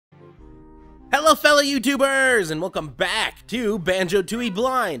Hello fellow YouTubers, and welcome back to Banjo-Tooie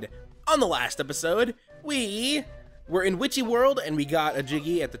Blind. On the last episode, we were in Witchy World and we got a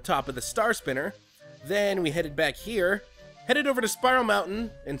Jiggy at the top of the Star Spinner. Then we headed back here, headed over to Spiral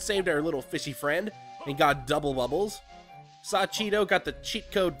Mountain and saved our little fishy friend and got double bubbles. Saw Cheeto, got the cheat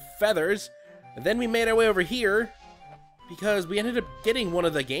code feathers. And then we made our way over here because we ended up getting one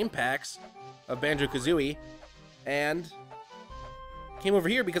of the game packs of Banjo-Kazooie and came over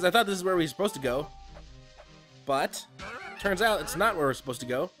here because I thought this is where we were supposed to go, but turns out it's not where we're supposed to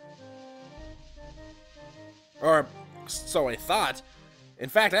go. Or so I thought. In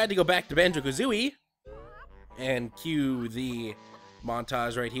fact, I had to go back to Banjo-Kazooie and cue the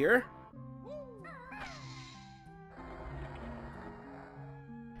montage right here.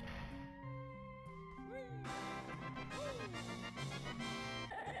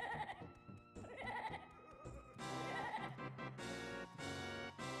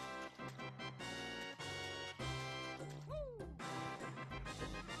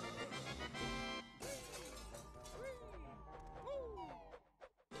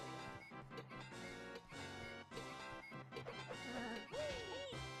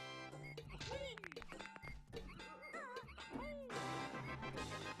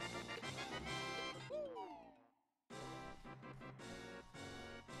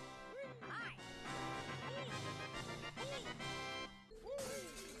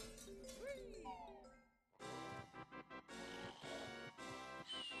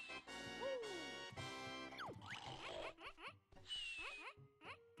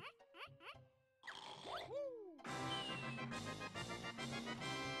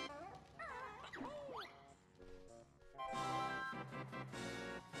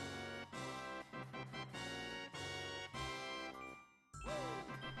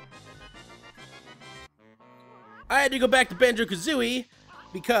 I had to go back to Banjo-Kazooie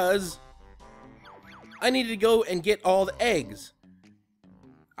because I needed to go and get all the eggs.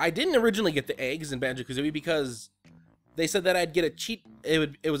 I didn't originally get the eggs in Banjo-Kazooie because they said that I'd get a cheat.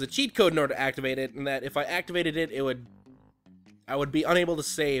 It was a cheat code in order to activate it, and that if I activated it, I would be unable to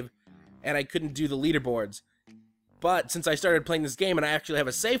save, and I couldn't do the leaderboards. But since I started playing this game and I actually have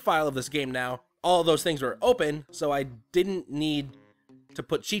a save file of this game now, all those things were open, so I didn't need to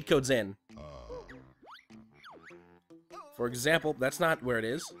put cheat codes in. For example, that's not where it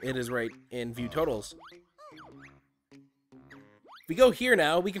is. It is right in View Totals. If we go here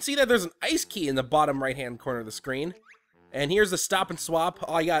now, we can see that there's an ice key in the bottom right-hand corner of the screen. And here's the stop and swap.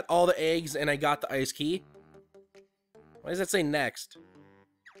 I got all the eggs and I got the ice key. Why does that say next?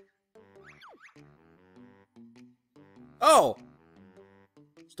 Oh!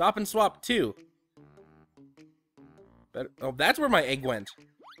 Stop and swap 2. Oh, that's where my egg went.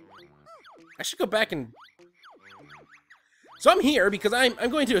 I should go back and... So I'm here because I'm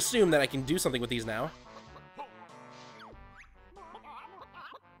going to assume that I can do something with these now.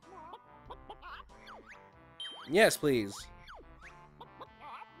 Yes, please.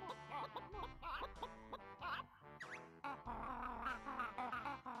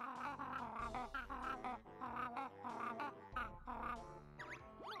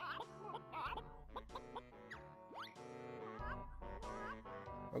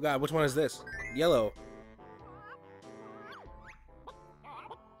 Oh god, which one is this? Yellow.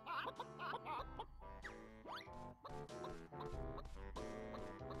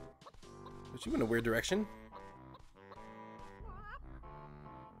 Put you in a weird direction.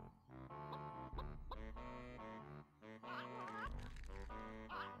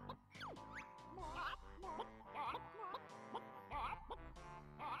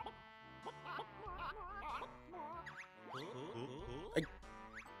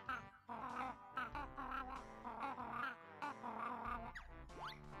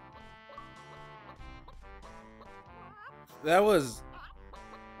 That was...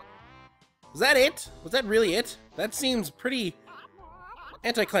 Was that it? Was that really it? That seems pretty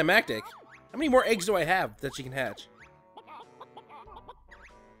anticlimactic. How many more eggs do I have that she can hatch?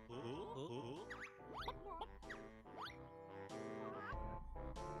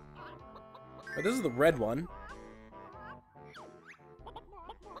 Oh, this is the red one.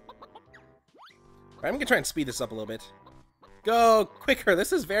 Alright, I'm gonna try and speed this up a little bit. Go quicker.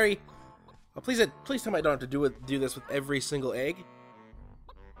 This is very... Oh, please tell me I don't have to do this with every single egg.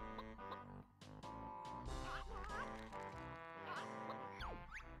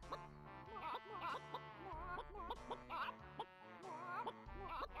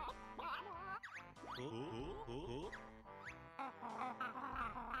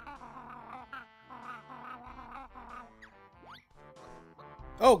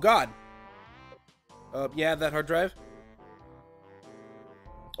 Oh god. Yeah, that hard drive.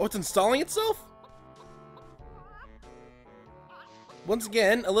 Oh, it's installing itself? Once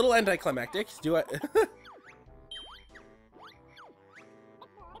again, a little anticlimactic. Do I...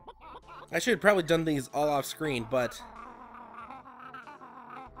 I should have probably done these all off screen, but...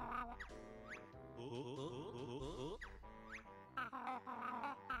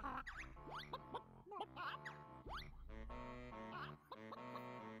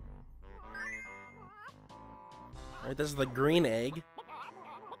 Alright, this is the green egg.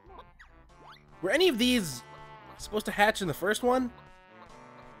 Were any of these supposed to hatch in the first one?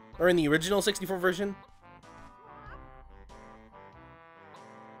 Or in the original 64 version?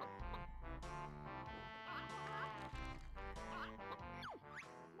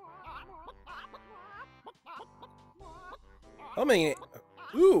 How many?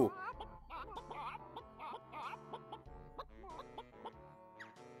 Ooh!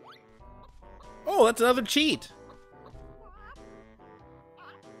 Oh, that's another cheat!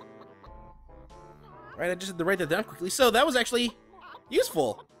 Right, I just had to write that down quickly. So that was actually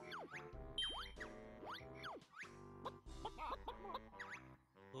useful.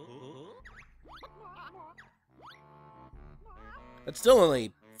 That's still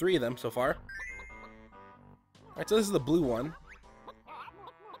only 3 of them so far. Alright, so this is the blue one.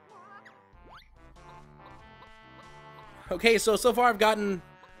 Okay, so far I've gotten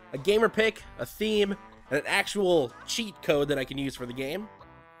a gamer pick, a theme, and an actual cheat code that I can use for the game.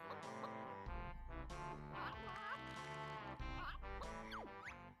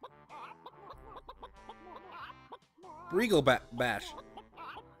 Regal Bash.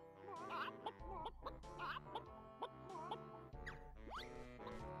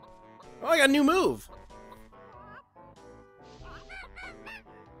 Oh, I got a new move.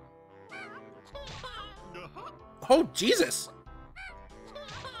 Oh, Jesus.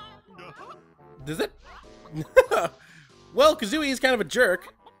 Does it? Well, Kazooie is kind of a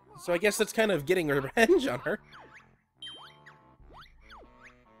jerk, so I guess that's kind of getting revenge on her.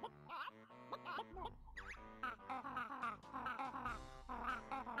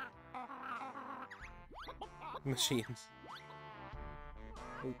 Machines.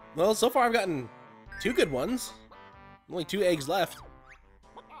 Well, so far I've gotten 2 good ones. Only 2 eggs left.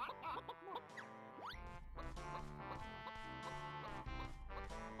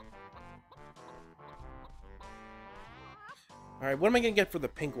 Alright, what am I gonna get for the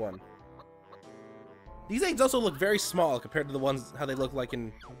pink one? These eggs also look very small compared to the ones how they look like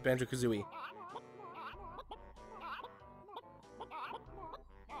in Banjo-Kazooie.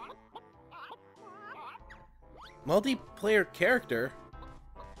 Multiplayer character?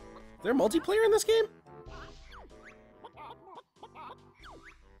 Is there multiplayer in this game?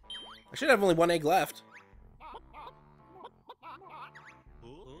 I should have only 1 egg left.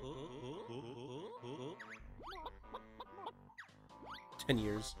 "10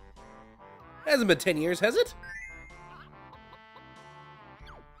 years. It hasn't been 10 years, has it?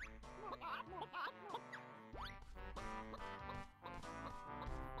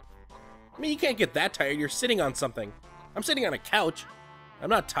 I mean, you can't get that tired. You're sitting on something. I'm sitting on a couch. I'm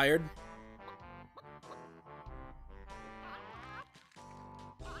not tired.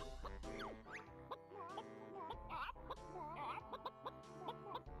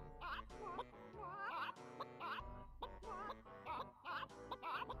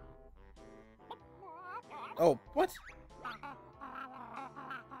 Oh, what?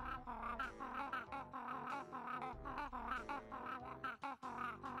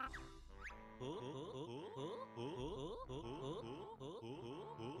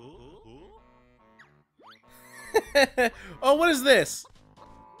 Oh, what is this?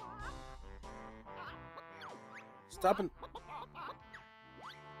 Stop and...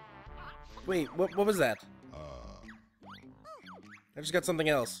 Wait, what was that? I just got something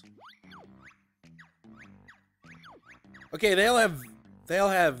else. Okay, they all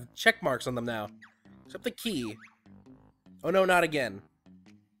have check marks on them now. Except the key. Oh no, not again.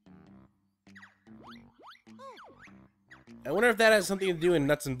 I wonder if that has something to do in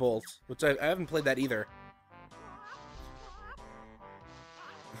Nuts and Bolts, which I haven't played that either.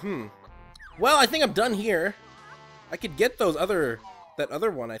 Well, I think I'm done here. I could get that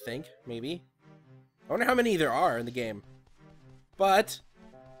other one, I think, maybe. I wonder how many there are in the game. But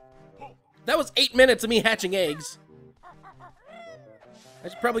that was 8 minutes of me hatching eggs. I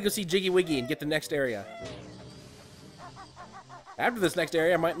should probably go see Jiggy Wiggy and get the next area. After this next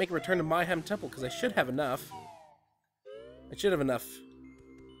area, I might make a return to Mayhem Temple, because I should have enough. I should have enough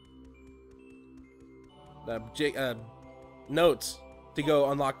notes to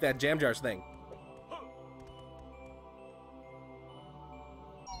go unlock that Jam Jars thing.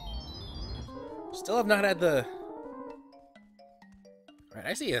 Still have not had the... Alright,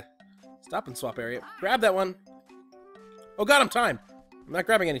 I see a stop and swap area. Grab that one. Oh god, I'm timed. I'm not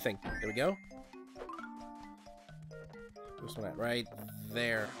grabbing anything. There we go. This one at right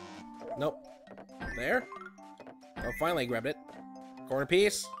there. Nope. There. Oh, finally I grabbed it. Corner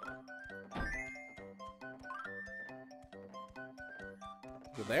piece.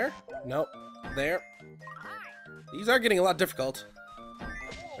 Go there. Nope. There. These are getting a lot difficult.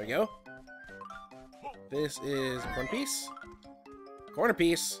 There we go. This is corner piece. Corner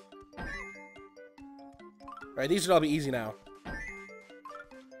piece. Alright, these should all be easy now. There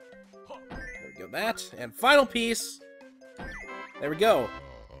we go, that. And final piece. There we go.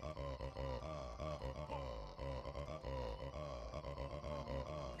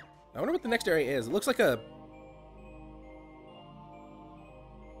 I wonder what the next area is. It looks like a...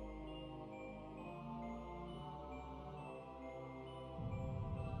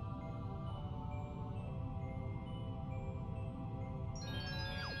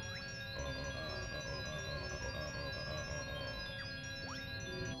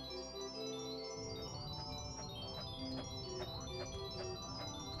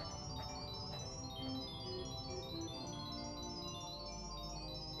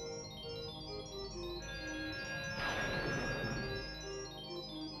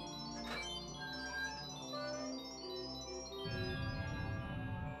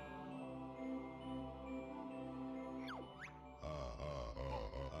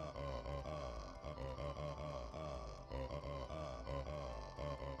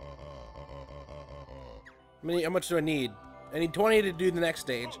 How much do I need? I need 20 to do the next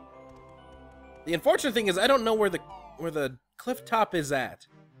stage. The unfortunate thing is I don't know where the cliff top is at.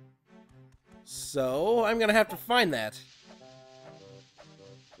 So I'm gonna have to find that.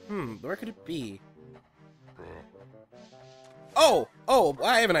 Where could it be? Oh,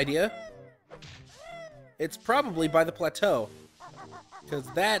 I have an idea. It's probably by the plateau. Because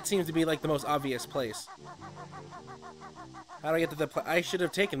that seems to be like the most obvious place. How do I get to the I should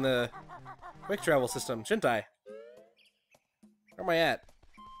have taken the quick travel system, shouldn't I? Where am I at?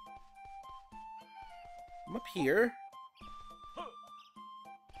 I'm up here. You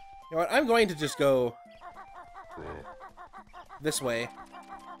know what? I'm going to just go this way.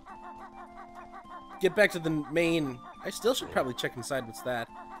 Get back to the main... I still should probably check inside what's that.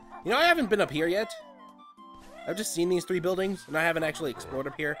 You know, I haven't been up here yet. I've just seen these 3 buildings, and I haven't actually explored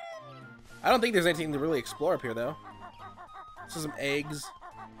up here. I don't think there's anything to really explore up here, though. So some eggs.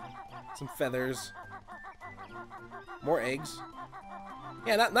 Some feathers. More eggs.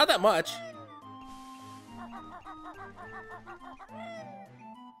 Yeah, not that much.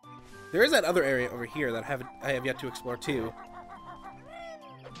 There is that other area over here that I have yet to explore too.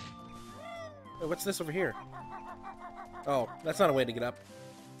 Oh, what's this over here? Oh, that's not a way to get up.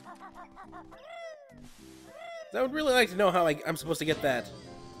 I would really like to know how I'm supposed to get that.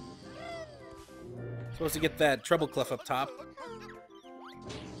 Supposed to get that treble clef up top.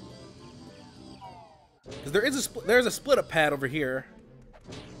 Because there's a split up pad over here.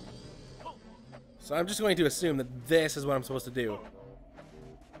 So I'm just going to assume that this is what I'm supposed to do.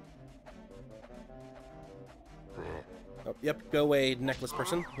 Oh, yep, go away, necklace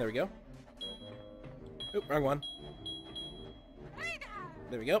person. There we go. Oop, wrong one.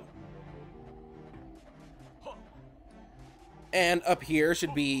 There we go. And up here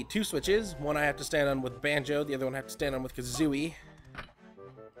should be 2 switches. One I have to stand on with Banjo, the other one I have to stand on with Kazooie.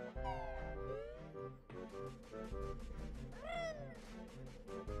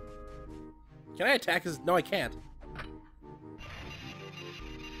 Can I attack his... No, I can't.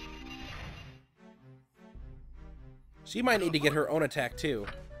 She might need to get her own attack, too.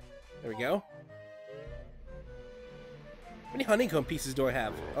 There we go. How many honeycomb pieces do I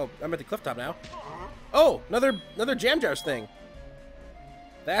have? Oh, I'm at the cliff top now. Oh, another jam jars thing.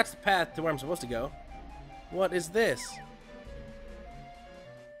 That's the path to where I'm supposed to go. What is this?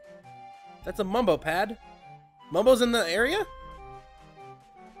 That's a Mumbo pad. Mumbo's in the area?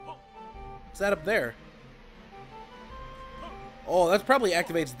 What's that up there? Oh, that probably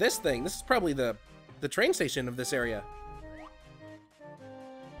activates this thing. This is probably the train station of this area.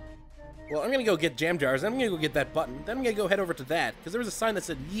 Well, I'm gonna go get jam jars. I'm gonna go get that button. Then I'm gonna go head over to that, because there was a sign that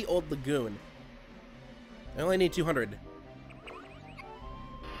said Ye Old Lagoon. I only need 200.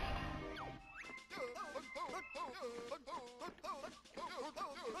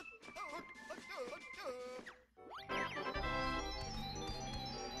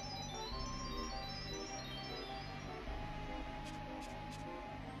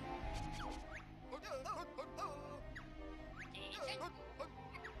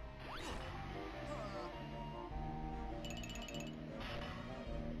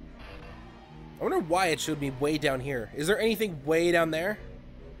 I wonder why it showed me way down here. Is there anything way down there?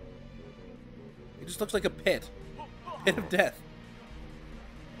 It just looks like a pit. Pit of death.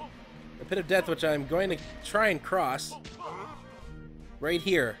 A pit of death, which I'm going to try and cross. Right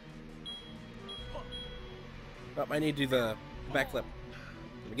here. Oh, I need to do the backflip.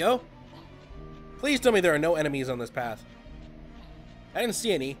 There we go. Please tell me there are no enemies on this path. I didn't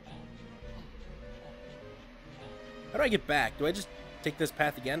see any. How do I get back? Do I just take this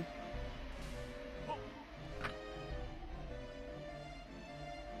path again?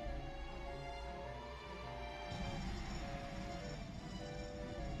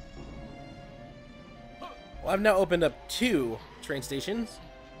 Well, I've now opened up 2 train stations.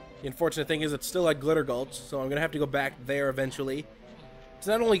 The unfortunate thing is it's still at Glitter Gulch, so I'm going to have to go back there eventually. To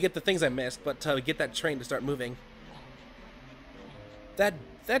not only get the things I missed, but to get that train to start moving. That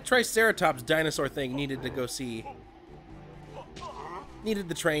Triceratops dinosaur thing needed to go see. Needed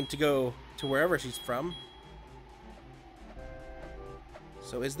the train to go to wherever she's from.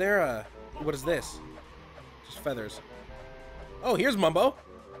 So is there a... What is this? Just feathers. Oh, here's Mumbo.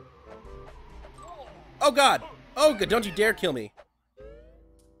 Oh god! Oh god, don't you dare kill me.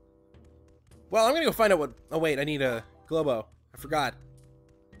 Well, I'm gonna go find out what... Oh wait, I need a Globo. I forgot.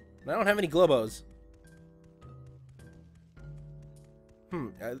 I don't have any Globos.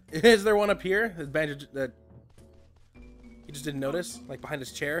 Is there one up here? Is Banjo... You just didn't notice? Like behind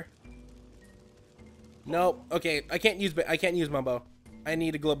his chair? No. Okay, I can't use Mumbo. I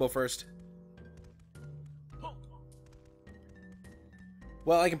need a Globo first.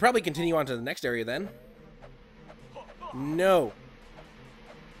 Well, I can probably continue on to the next area then. No.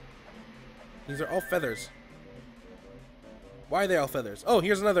 These are all feathers. Why are they all feathers? Oh,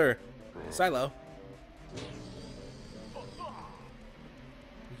 here's another silo.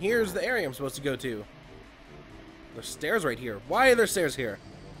 Here's the area I'm supposed to go to. There's stairs right here. Why are there stairs here?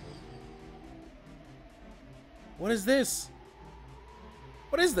 What is this?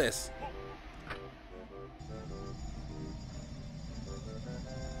 What is this?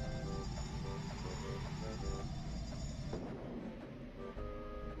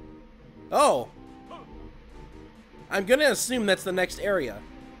 Oh! I'm gonna assume that's the next area.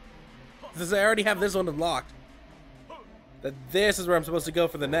 Since I already have this one unlocked. That this is where I'm supposed to go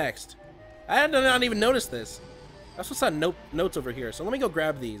for the next. I did not even notice this. I also saw notes over here, so let me go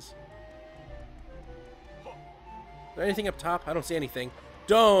grab these. Is there anything up top? I don't see anything.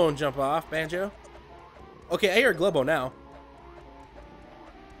 Don't jump off, Banjo. Okay, I hear a Globo now.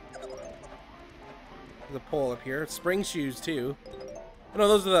 There's a pole up here. Spring shoes, too. Oh, no,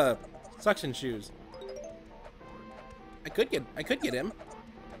 those are the suction shoes. I could get him.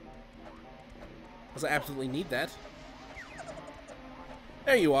 Because I absolutely need that.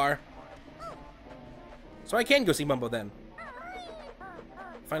 There you are. So I can go see Mumbo then.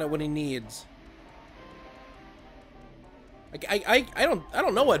 Find out what he needs. I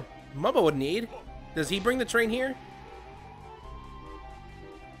don't know what Mumbo would need. Does he bring the train here?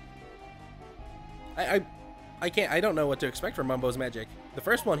 I don't know what to expect from Mumbo's magic. The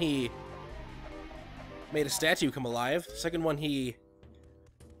first one he made a statue come alive. The second one he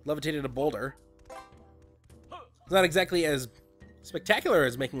levitated a boulder. It's not exactly as spectacular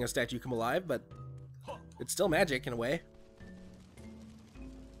as making a statue come alive, but it's still magic in a way.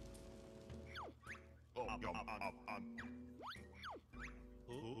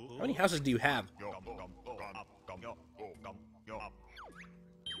 How many houses do you have?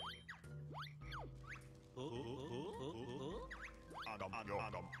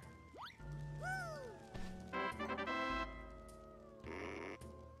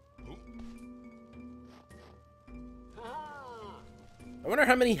 I wonder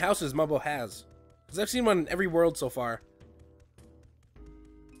how many houses Mumbo has. Because I've seen one in every world so far.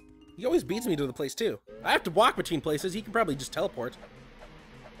 He always beats me to the place too. I have to walk between places. He can probably just teleport.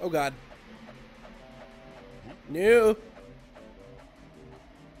 Oh god. No.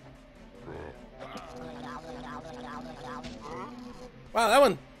 Wow, that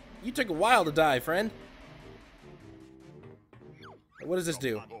one... You took a while to die, friend. What does this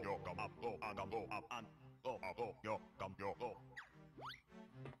do?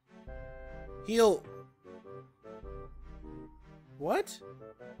 Heal... What?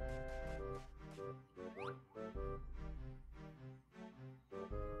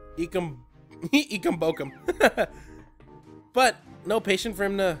 Bokum. But no patient for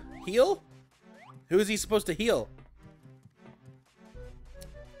him to heal? Who is he supposed to heal?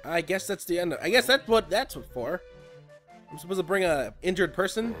 I guess that's the end. I guess that's what for. I'm supposed to bring a injured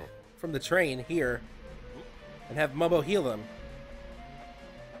person from the train here and have Mumbo heal them.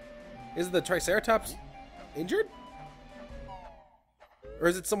 Is the Triceratops injured? Or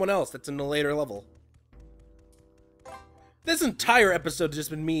is it someone else that's in the later level? This entire episode has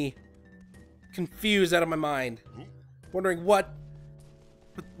just been me confused out of my mind. Wondering what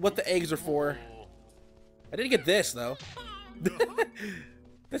the eggs are for. I did get this, though.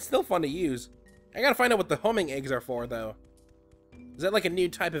 That's still fun to use. I gotta find out what the homing eggs are for, though. Is that like a new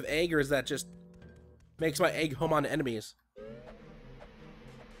type of egg, or is that just makes my egg home on enemies?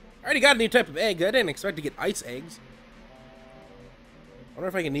 I already got a new type of egg. I didn't expect to get ice eggs. I wonder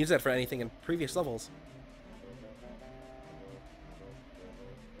if I can use that for anything in previous levels.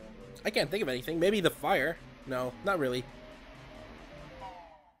 I can't think of anything. Maybe the fire. No, not really.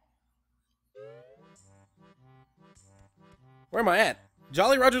 Where am I at?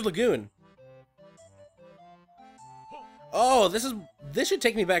 Jolly Roger's Lagoon. Oh, this should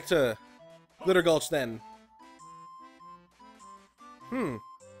take me back to Glitter Gulch then.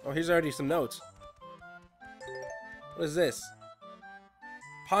 Oh, here's already some notes. What is this?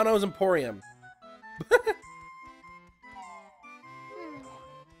 Pano's Emporium.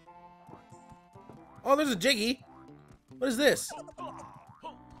 Oh, there's a Jiggy. What is this?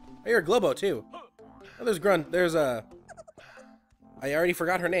 I hear a Globo too. Oh, there's Grunt. There's a. I already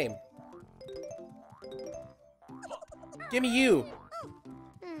forgot her name. Give me you.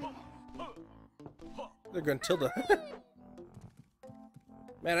 They're Gruntilda.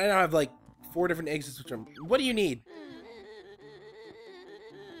 Man, I now have like 4 different eggs to switch from. What do you need?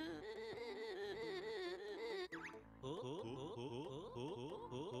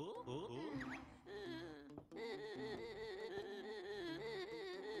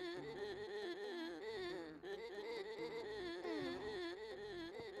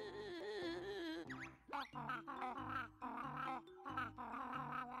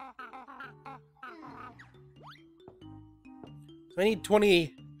 I need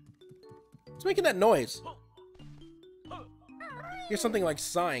 20. What's making that noise? Here's something like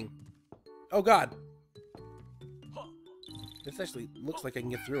sighing. Oh god. This actually looks like I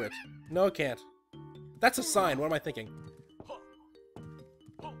can get through it. No, it can't. That's a sign. What am I thinking?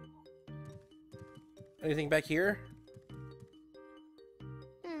 Anything back here?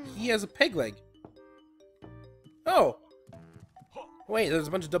 He has a peg leg. Oh! Wait, there's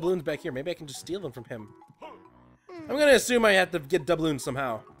a bunch of doubloons back here. Maybe I can just steal them from him. I'm gonna assume I have to get doubloons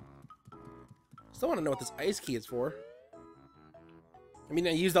somehow. Still want to know what this ice key is for. I mean,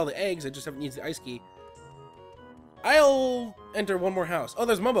 I used all the eggs, I just haven't used the ice key. I'll enter one more house. Oh,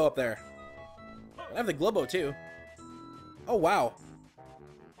 there's Mumbo up there. I have the Globo, too. Oh, wow.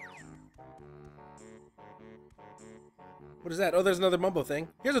 What is that? Oh, there's another Mumbo thing.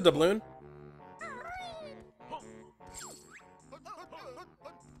 Here's a doubloon.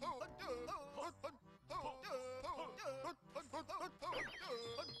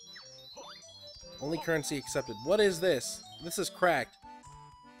 Only currency accepted. What is this? This is cracked.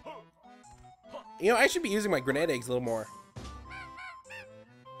 You know, I should be using my grenade eggs a little more.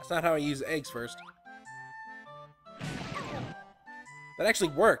 That's not how I use eggs first. That actually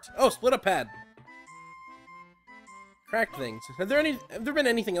worked. Oh, split up pad. Cracked things. Have there been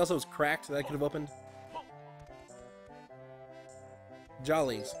anything else that was cracked that I could have opened?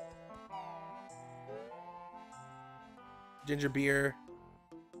 Jollies. Ginger beer.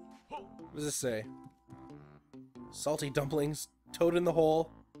 What does this say? Salty dumplings. Toad in the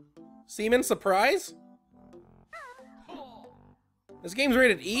hole. Seaman surprise? This game's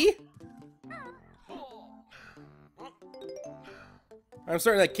rated E? I'm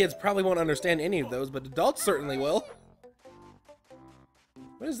certain that kids probably won't understand any of those, but adults certainly will.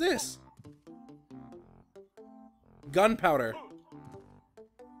 What is this? Gunpowder.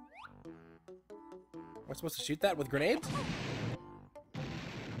 Am I supposed to shoot that with grenades?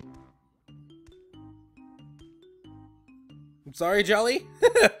 I'm sorry, Jolly.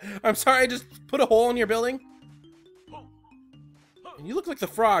 I'm sorry I just put a hole in your building. And you look like the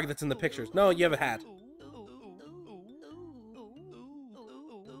frog that's in the pictures. No, you have a hat.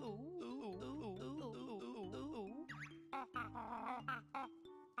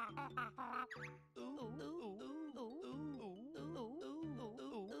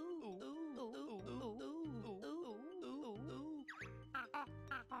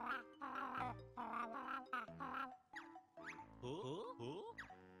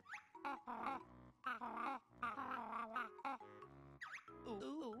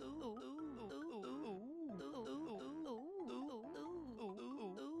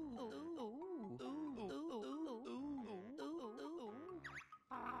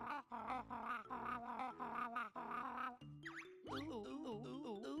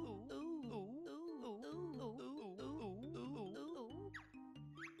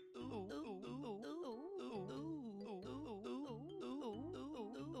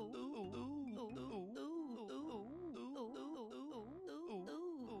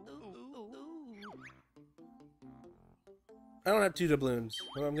 don't have two doubloons.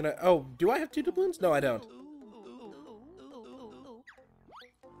 So I'm gonna... Oh, do I have two doubloons? No, I don't.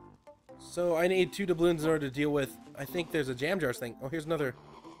 So I need two doubloons in order to deal with... I think there's a jam jars thing. Oh, here's another...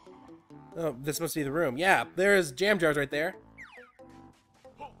 Oh, this must be the room. Yeah, there's jam jars right there.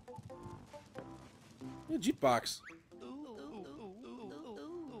 Ooh, jukebox.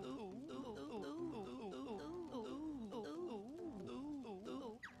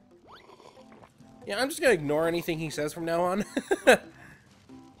 Yeah, I'm just gonna ignore anything he says from now on.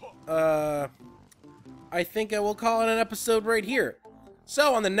 I think I will call it an episode right here.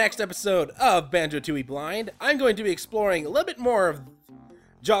 So, on the next episode of Banjo-Tooie Blind, I'm going to be exploring a little bit more of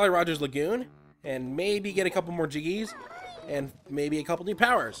Jolly Roger's Lagoon, and maybe get a couple more jiggies, and maybe a couple new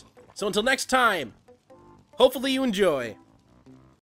powers. So until next time, hopefully you enjoy.